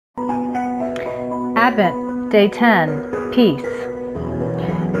Advent, Day 10, Peace.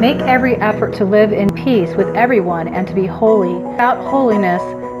 Make every effort to live in peace with everyone and to be holy. Without holiness,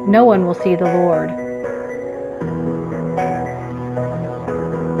 no one will see the Lord.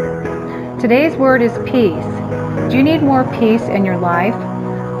 Today's word is peace. Do you need more peace in your life?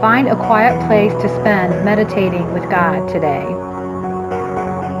 Find a quiet place to spend meditating with God today.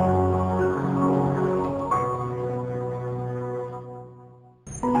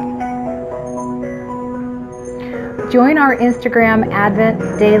 Join our Instagram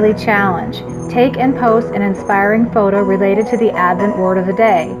Advent Daily Challenge. Take and post an inspiring photo related to the Advent Word of the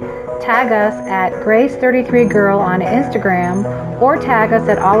Day. Tag us at Grace33Girl on Instagram or tag us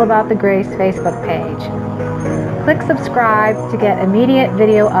at All About the Grace Facebook page. Click subscribe to get immediate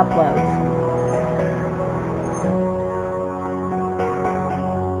video uploads.